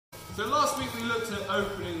So last week we looked at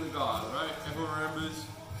opening the guard, right? Everyone remembers?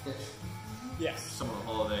 Yes. Someone on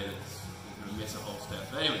holiday that's going to miss a whole step.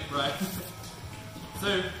 But anyway, right?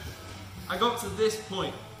 So I got to this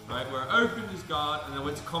point, right, where I opened his guard and I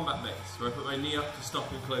went to combat base, where I put my knee up to stop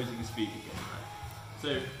him closing his feet again, right?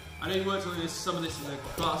 So I know you worked on this, some of this in the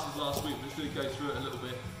classes last week, but I'm just going to go through it a little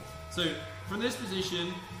bit. So from this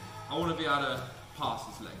position, I want to be able to pass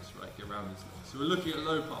his legs, right, get around his legs. So we're looking at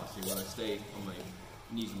low passing when I stay on my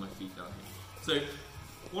knees and my feet down here. So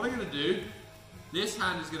what I'm going to do, this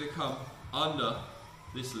hand is going to come under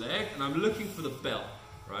this leg, and I'm looking for the belt,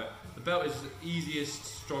 right? The belt is the easiest,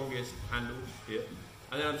 strongest handle here.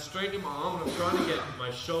 And then I'm straightening my arm, and I'm trying to get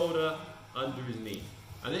my shoulder under his knee.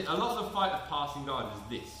 And a lot of the fight of passing guard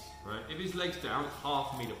is this, right? If his leg's down, it's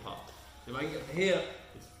half me to pass. If I can get here,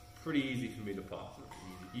 it's pretty easy for me to pass.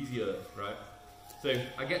 Easier, right? So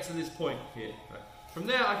I get to this point here, right? From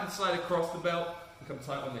there, I can slide across the belt and come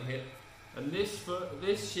tight on the hip. And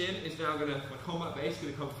this shin is now going to, my combat base is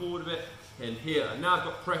going to come forward a bit and here. And now I've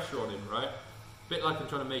got pressure on him, right? A bit like I'm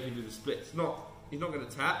trying to make him do the splits. He's not going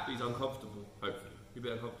to tap, but he's uncomfortable, hopefully. He'll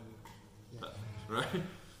be uncomfortable. Yeah. Perfect, right?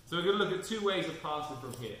 So we're going to look at two ways of passing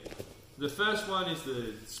from here. The first one is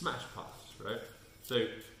the smash pass, right? So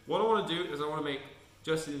what I want to do is I want to make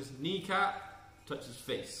Justin's kneecap touch his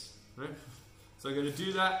face, right? So I'm going to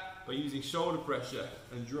do that by using shoulder pressure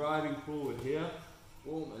and driving forward here,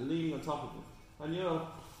 and leaning on top of him. And you know,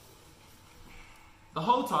 the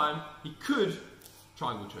whole time he could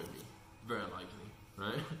triangle choke me, very unlikely,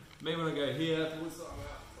 right? Maybe when I go here,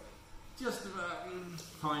 just about,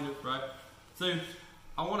 kind of, right? So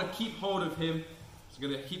I want to keep hold of him. So I'm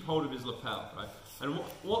going to keep hold of his lapel, right? And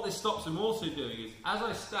what this stops him also doing is, as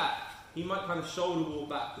I stack, he might kind of shoulder wall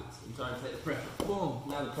backwards and try and take the pressure. Boom!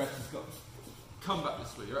 Now the pressure's gone. Come back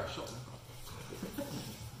this way, you're at shot.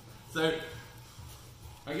 So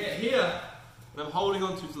I get here and I'm holding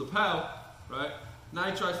onto his lapel, right? Now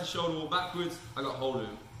he tries to shoulder wall backwards, I got hold of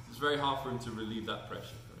him. It's very hard for him to relieve that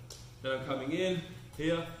pressure. Right? Then I'm coming in,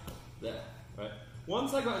 here, there, right?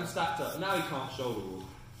 Once I got him stacked up, now he can't shoulder wall,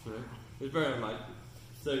 right? It's very unlikely.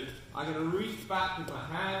 So I'm going to reach back with my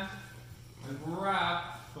hand and grab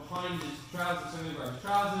behind his trousers, so I'm going to grab his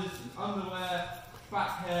trousers, his underwear, back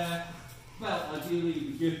hair, belt ideally you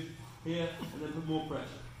could give here, and then put more pressure.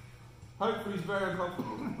 Hopefully he's very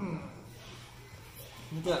uncomfortable.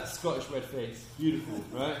 Look at that Scottish red face. Beautiful,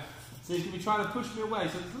 right? So he can be trying to push me away,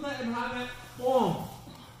 so just let him have it, boom!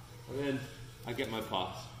 And then I get my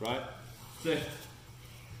pass, right? So,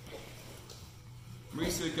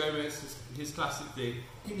 Mauricio Gomez, his classic thing,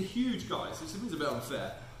 he's a huge guy, so it seems a bit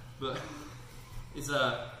unfair, but it's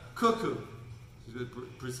a cuckoo. The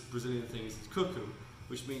Brazilian thing is cuckoo,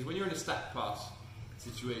 which means when you're in a stack pass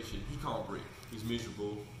situation, he can't breathe. He's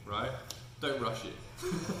miserable, right? Don't rush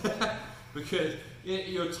it. Because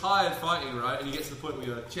you're tired fighting, right? And you get to the point where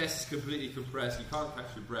your chest is completely compressed, you can't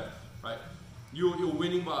catch your breath, right? You're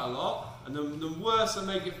winning by a lot, and the worse I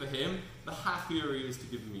make it for him, the happier he is to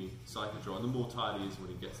give me Psychotron, and the more tired he is when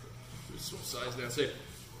he gets there. So swap sides now. So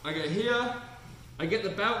I go here, I get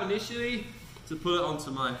the belt initially to put it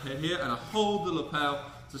onto my head here, and I hold the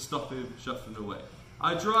lapel to stop him shuffling away.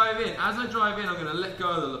 I drive in. As I drive in, I'm going to let go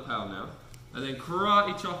of the lapel now, and then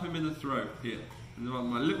karate chop him in the throat here. And then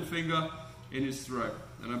my little finger in his throat,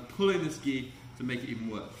 and I'm pulling this gi to make it even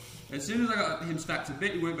worse. As soon as I got him stacked a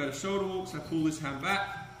bit, he won't be able to shoulder walk, so I pull this hand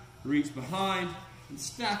back, reach behind, and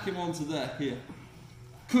stack him onto there, here.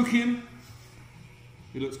 Cook him.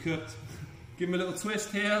 He looks cooked. Give him a little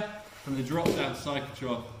twist here, and then drop down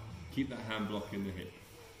Psychotron. Keep that hand block in the hip.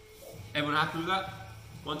 Everyone happy with that?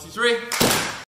 1, 2, 3.